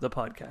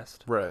podcast.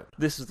 Right.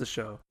 This is the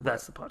show.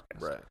 That's the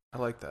podcast. Right. I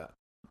like that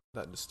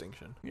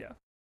distinction. Yeah.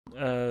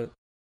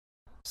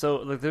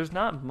 So there's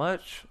not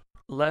much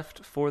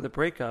left for the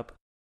breakup.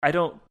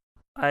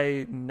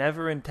 I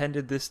never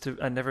intended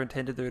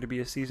there to be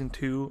a season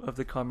 2 of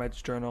the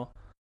Comrades journal.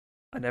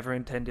 I never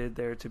intended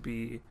there to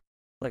be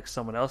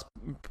someone else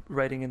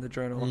writing in the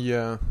journal.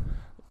 Yeah.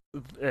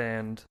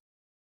 And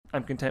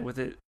I'm content with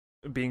it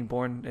being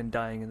born and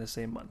dying in the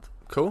same month.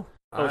 Cool.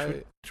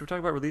 Should we talk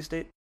about release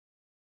date?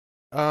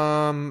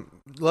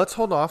 Let's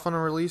hold off on a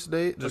release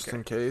date just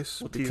in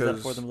case. We'll tease that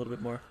for them a little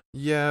bit more.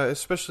 Yeah,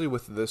 especially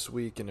with this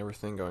week and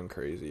everything going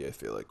crazy, I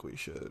feel like we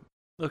should.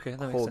 Okay,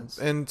 that makes sense.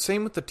 And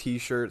same with the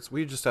T-shirts.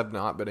 We just have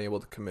not been able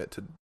to commit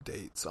to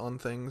dates on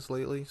things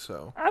lately.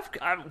 So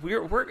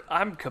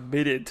I'm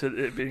committed to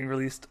it being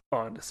released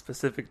on a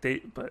specific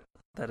date, but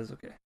that is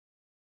okay.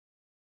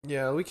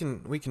 Yeah, we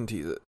can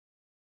tease it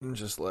and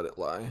just let it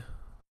lie.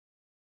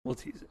 We'll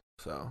tease it.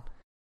 So,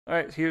 all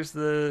right, here's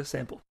the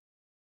sample.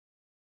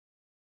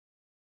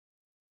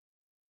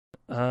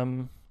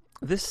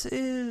 This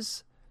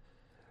is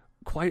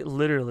quite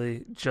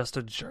literally just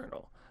a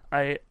journal.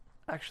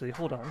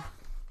 Hold on.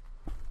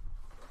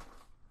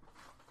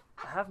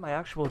 I have my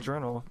actual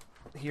journal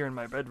here in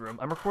my bedroom.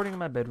 I'm recording in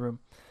my bedroom.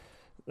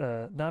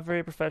 Not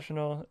very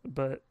professional,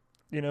 but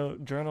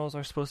journals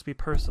are supposed to be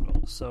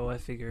personal. So I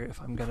figure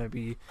if I'm gonna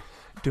be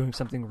doing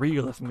something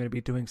real, if I'm gonna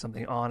be doing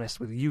something honest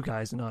with you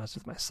guys and honest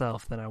with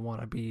myself, then I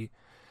want to be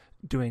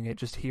doing it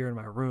just here in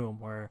my room,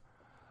 where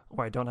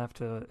I don't have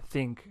to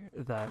think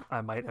that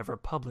I might ever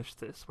publish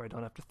this, where I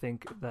don't have to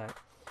think that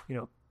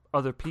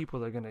other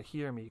people are gonna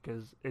hear me,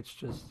 because it's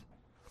just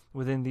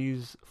within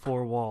these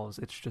four walls.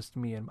 It's just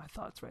me and my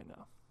thoughts right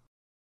now.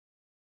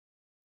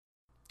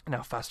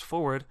 Now, fast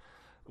forward,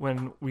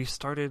 when we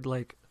started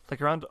like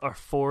around our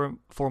four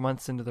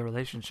months into the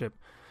relationship,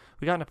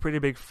 we got in a pretty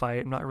big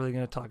fight. I'm not really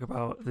going to talk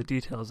about the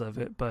details of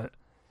it, but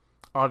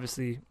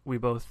obviously we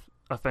both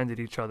offended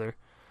each other,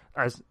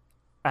 as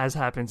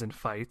happens in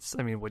fights.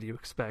 I mean, what do you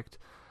expect?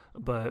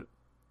 But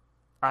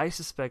I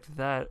suspect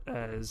that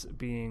as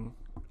being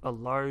a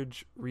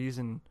large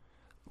reason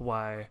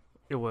why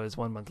it was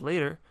 1 month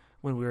later,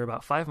 when we were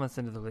about 5 months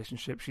into the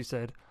relationship, she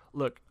said,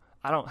 "Look,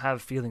 I don't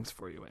have feelings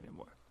for you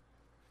anymore."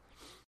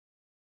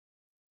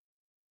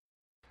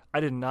 I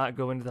did not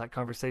go into that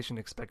conversation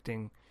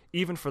expecting,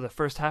 even for the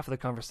first half of the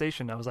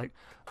conversation, I was like,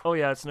 "Oh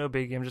yeah, it's no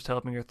biggie, I'm just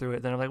helping her through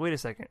it." Then I'm like, "Wait a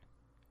second.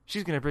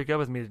 She's going to break up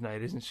with me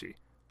tonight, isn't she?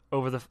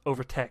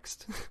 Over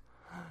text."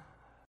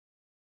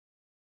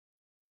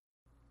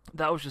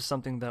 That was just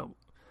something that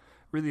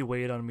really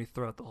weighed on me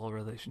throughout the whole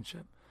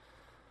relationship.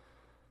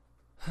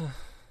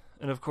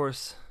 And of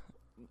course,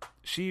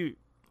 she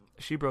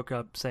broke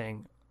up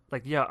saying,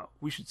 like, "Yeah,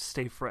 we should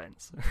stay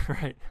friends,"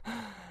 right?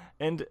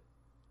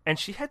 And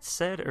she had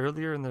said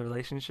earlier in the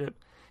relationship,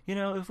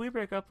 "If we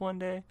break up one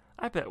day,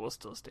 I bet we'll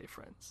still stay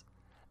friends."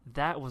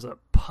 That was a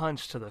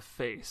punch to the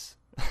face.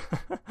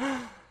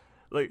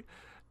 Like,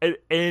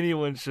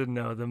 anyone should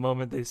know the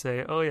moment they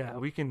say, "Oh yeah,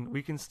 we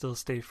can still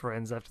stay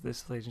friends after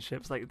this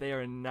relationship." It's like they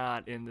are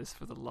not in this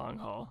for the long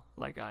haul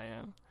like I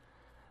am.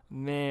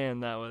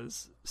 Man, that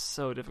was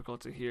so difficult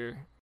to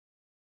hear.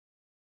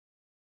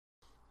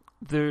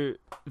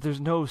 There's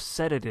no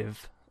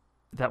sedative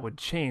that would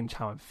change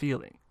how I'm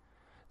feeling.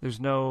 There's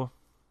no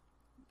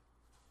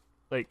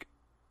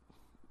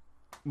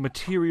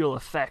material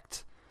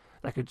effect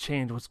that could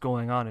change what's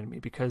going on in me,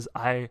 because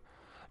I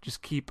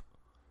just keep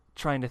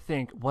trying to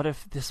think, what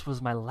if this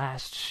was my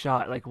last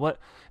shot?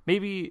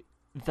 Maybe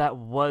that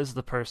was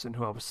the person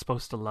who I was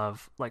supposed to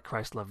love like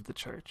Christ loved the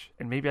church,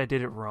 and maybe I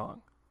did it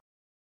wrong.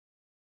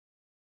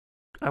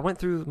 I went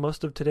through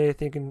most of today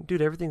thinking,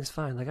 dude, everything's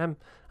fine. Like, I'm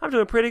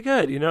doing pretty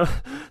good,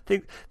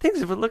 Things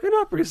have been looking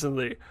up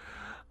recently.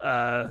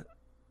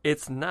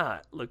 It's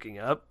not looking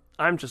up.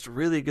 I'm just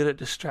really good at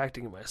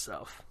distracting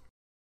myself.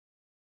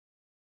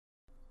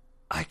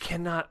 I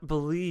cannot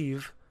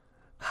believe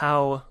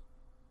how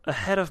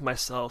ahead of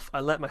myself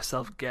I let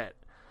myself get.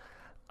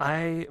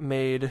 I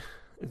made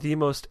the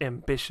most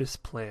ambitious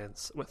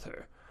plans with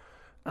her.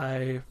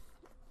 And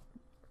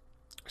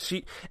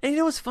you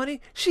know what's funny?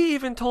 She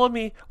even told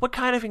me what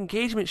kind of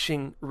engagement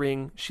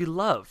ring she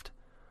loved.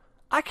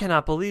 I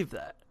cannot believe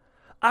that.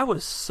 I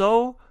was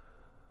so...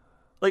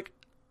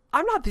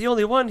 I'm not the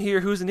only one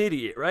here who's an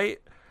idiot, right?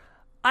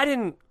 I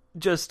didn't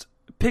just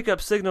pick up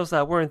signals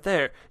that weren't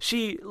there.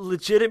 She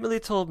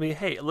legitimately told me,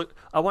 "Hey, look,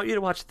 I want you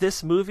to watch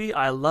this movie.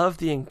 I love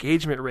the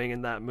engagement ring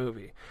in that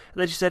movie." And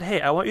then she said,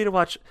 "Hey, I want you to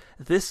watch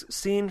this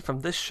scene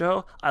from this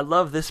show. I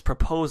love this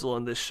proposal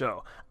in this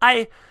show."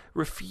 I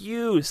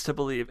refuse to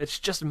believe it's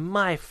just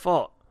my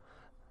fault.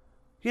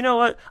 You know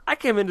what? I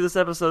came into this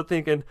episode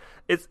thinking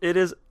it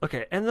is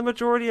okay, and the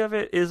majority of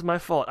it is my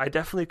fault. I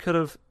definitely could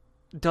have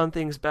done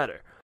things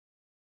better.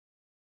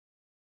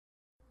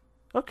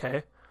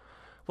 Okay.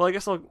 Well, I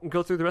guess I'll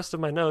go through the rest of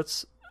my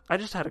notes. I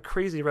just had a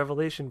crazy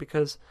revelation,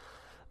 because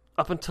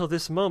up until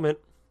this moment,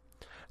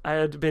 I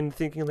had been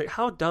thinking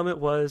how dumb it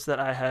was that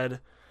I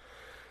had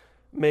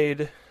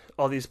made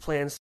all these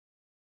plans.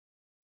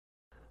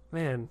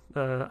 Man,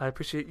 I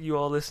appreciate you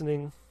all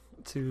listening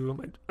to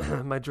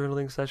my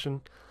journaling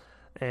session.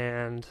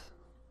 And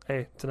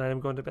hey, tonight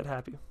I'm going to bed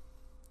happy.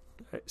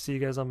 All right, see you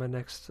guys on my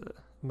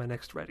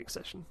next writing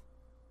session.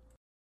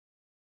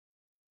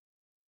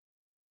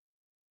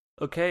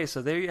 Okay,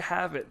 so there you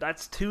have it.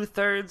 That's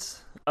 2/3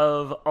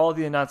 of all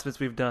the announcements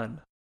we've done.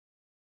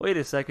 Wait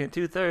a second,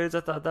 2/3? I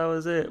thought that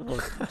was it.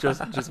 Well,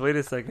 just wait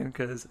a second,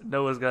 because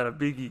Noah's got a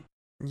biggie.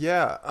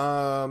 Yeah,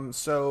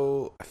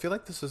 so I feel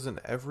like this is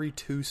an every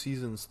 2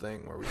 seasons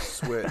thing where we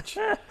switch.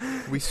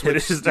 We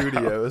switch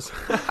studios.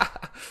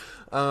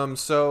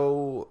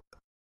 So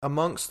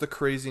amongst the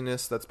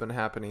craziness that's been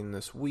happening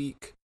this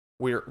week,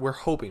 we're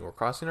hoping, we're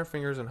crossing our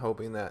fingers and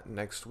hoping that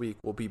next week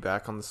we'll be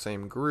back on the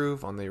same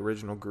groove, on the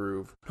original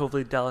groove.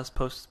 Hopefully Dallas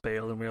posts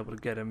bail and we're able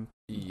to get him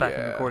back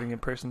in recording in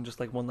person, just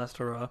like one last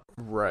hurrah.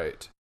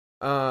 Right.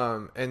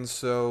 And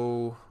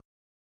so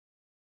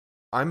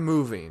I'm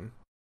moving,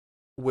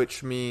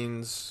 which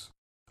means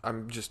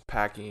I'm just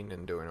packing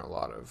and doing a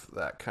lot of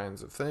that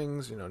kinds of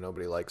things. You know,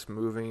 nobody likes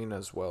moving,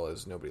 as well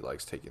as nobody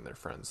likes taking their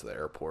friends to the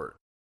airport.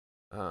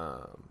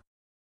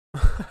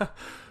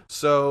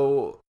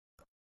 So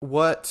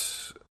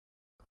what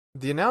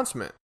the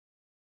announcement?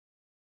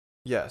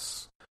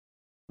 Yes.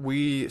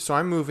 So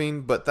I'm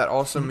moving, but that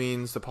also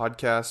means the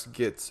podcast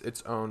gets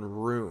its own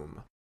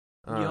room.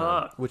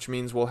 Which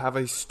means we'll have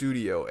a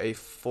studio, a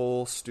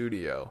full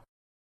studio.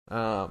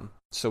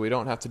 So we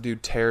don't have to do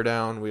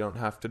teardown, we don't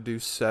have to do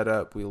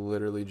setup, we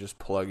literally just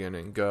plug in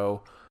and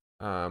go.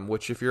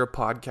 Which if you're a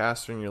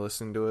podcaster and you're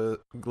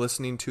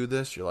listening to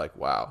this, you're like,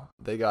 wow,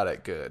 they got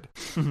it good.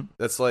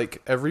 That's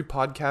like every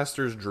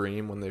podcaster's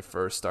dream when they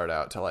first start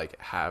out, to like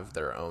have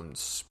their own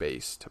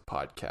space to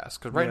podcast.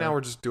 Because right now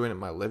we're just doing it in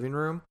my living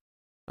room.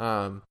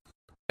 And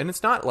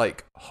it's not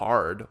like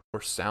hard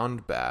or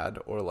sound bad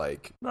or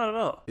like not at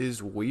all.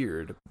 Is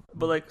weird.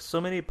 But like so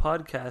many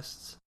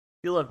podcasts,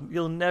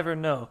 you'll never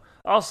know.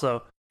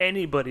 Also,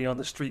 anybody on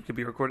the street could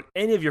be recording.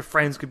 Any of your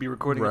friends could be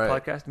recording a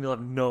podcast, and you'll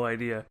have no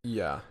idea.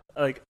 Yeah.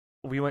 Like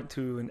we went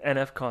to an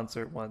NF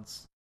concert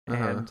once,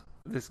 and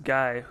this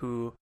guy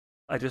who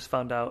I just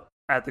found out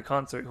at the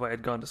concert, who I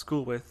had gone to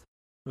school with,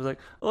 was like,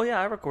 "Oh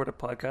yeah, I record a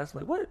podcast."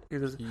 I'm like, "What?" He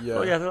goes,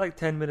 "Oh yeah, they're like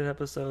 10-minute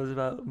episodes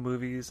about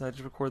movies. I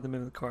just record them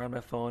in the car on my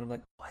phone." I'm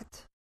like,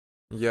 "What?"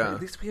 Yeah.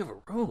 At least we have a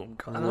room.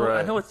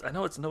 I know it's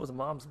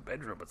mom's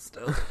bedroom, but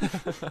still,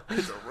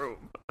 it's a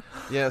room.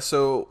 Yeah.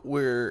 So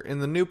we're in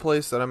the new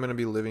place that I'm going to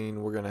be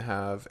living. We're going to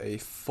have a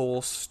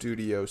full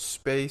studio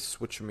space,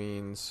 which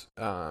means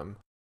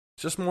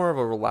just more of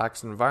a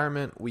relaxed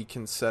environment. We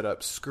can set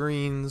up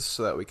screens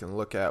so that we can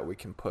look at. We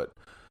can put,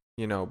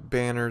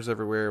 banners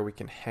everywhere. We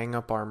can hang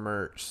up our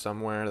merch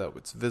somewhere that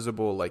it's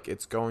visible. Like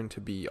it's going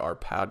to be our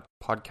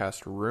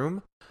podcast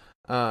room.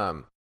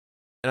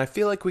 And I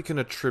feel like we can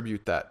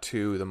attribute that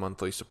to the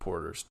monthly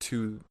supporters,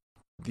 to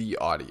the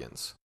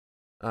audience.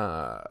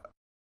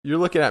 You're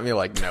looking at me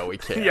like, no, we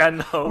can't. Yeah,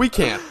 no. We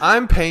can't.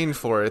 I'm paying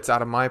for it. It's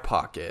out of my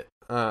pocket.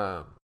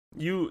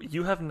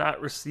 You have not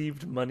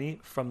received money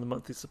from the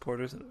monthly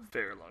supporters in a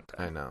very long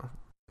time.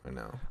 I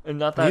know. And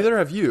not that neither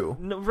have you.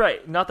 No,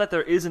 right. Not that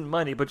there isn't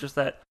money, but just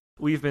that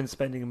we've been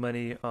spending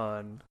money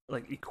on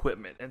like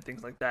equipment and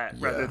things like that,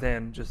 rather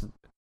than just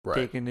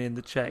taking in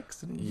the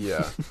checks.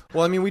 Yeah.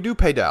 Well, I mean, we do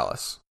pay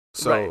Dallas.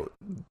 So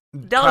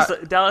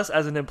Dallas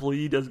as an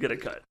employee does get a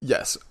cut.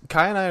 Yes.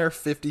 Kai and I are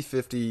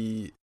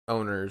 50-50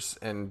 owners,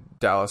 and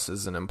Dallas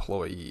is an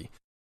employee.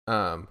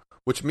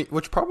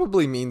 Which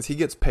probably means he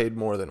gets paid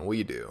more than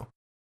we do.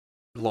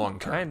 Long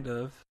term. Kind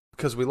of.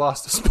 Because we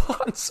lost a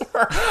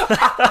sponsor.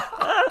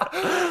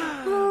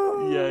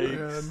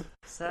 Yikes.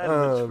 Sad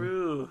but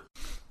true.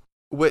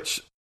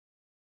 Which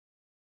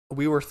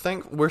we're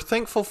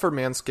thankful for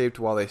Manscaped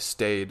while they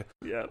stayed.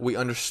 Yeah. We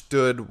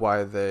understood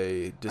why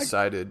they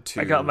decided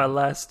to. I got my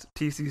last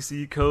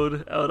TCC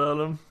code out on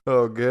them.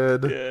 Oh,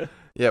 good. Yeah.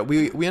 Yeah,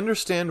 we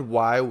understand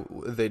why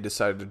they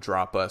decided to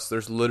drop us.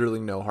 There's literally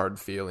no hard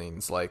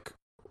feelings. Like,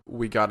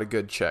 we got a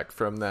good check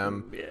from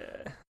them.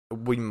 Yeah.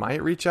 We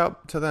might reach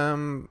out to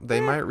them.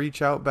 They might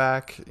reach out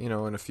back, in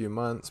a few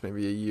months,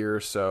 maybe a year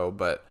or so.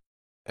 But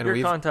your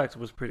contact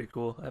was pretty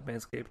cool at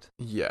Manscaped.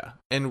 Yeah,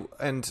 and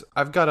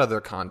I've got other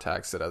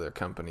contacts at other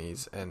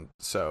companies, and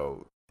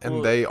so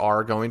they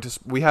are going to.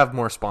 We have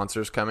more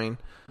sponsors coming.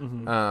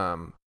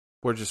 Mm-hmm.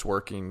 We're just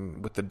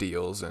working with the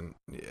deals, and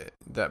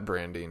that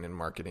branding and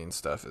marketing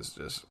stuff is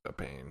just a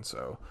pain.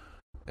 So,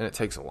 and it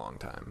takes a long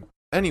time.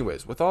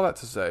 Anyways, with all that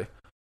to say,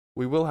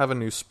 we will have a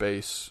new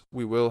space.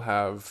 We will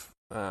have.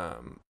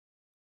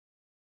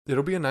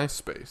 It'll be a nice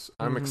space.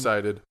 I'm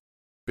excited.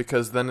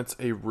 Because then it's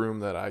a room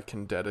that I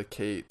can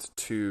dedicate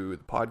to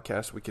the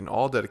podcast. We can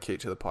all dedicate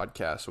to the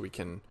podcast. So we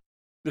can.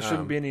 There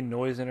shouldn't be any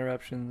noise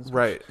interruptions.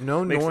 Right.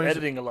 No makes noise.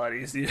 Editing a lot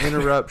easier.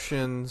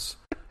 Interruptions.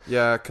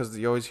 Yeah, because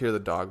you always hear the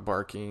dog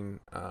barking.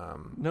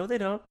 No, they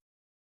don't.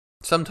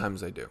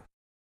 Sometimes they do.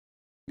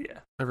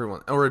 Yeah.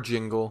 Everyone. Or a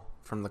jingle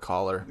from the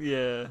collar.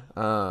 Yeah.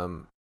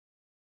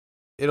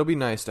 It'll be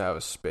nice to have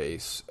a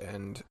space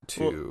and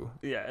to. Well,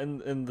 yeah,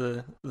 and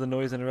the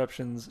noise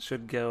interruptions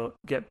should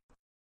get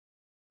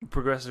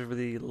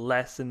progressively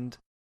lessened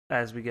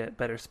as we get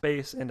better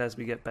space and as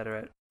we get better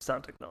at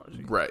sound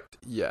technology. Right.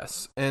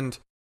 Yes. And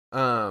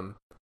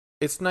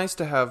it's nice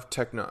to have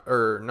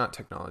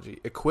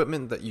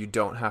equipment that you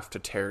don't have to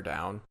tear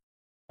down.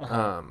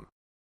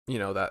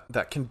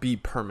 That can be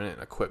permanent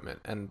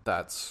equipment, and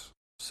that's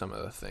some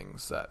of the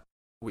things that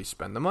we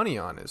spend the money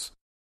on is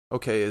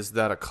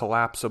that a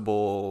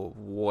collapsible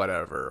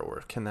whatever,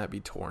 or can that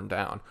be torn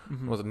down?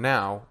 Mm-hmm. Well,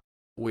 now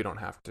we don't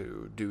have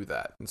to do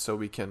that, and so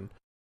we can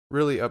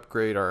really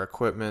upgrade our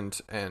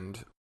equipment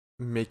and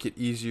make it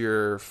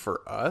easier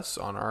for us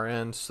on our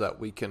end so that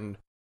we can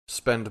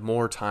spend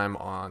more time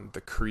on the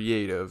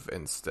creative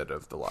instead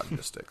of the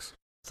logistics.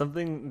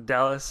 Something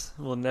Dallas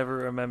will never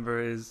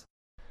remember is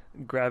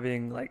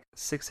grabbing like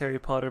 6 Harry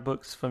Potter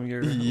books from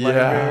your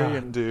library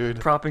and dude,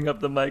 propping up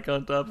the mic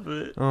on top of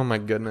it. Oh my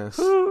goodness!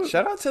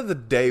 Shout out to the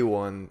day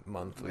one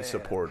monthly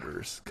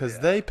supporters because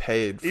they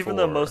paid, even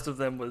though most of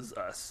them was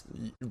us,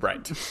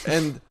 right?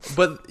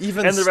 But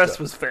even and the rest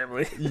was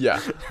family. Yeah,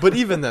 but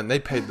even then, they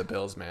paid the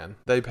bills, man.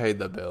 They paid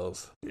the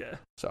bills. Yeah.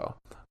 So,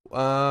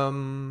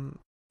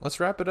 let's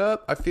wrap it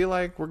up. I feel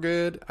like we're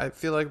good. I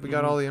feel like we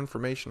got all the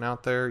information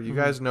out there. You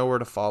guys know where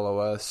to follow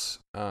us.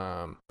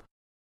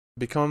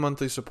 Become a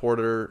monthly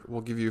supporter.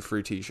 We'll give you a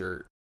free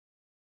t-shirt.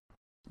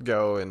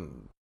 Go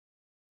and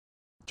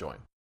join.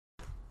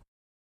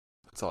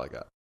 That's all I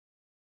got.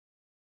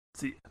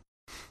 See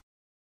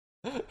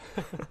ya.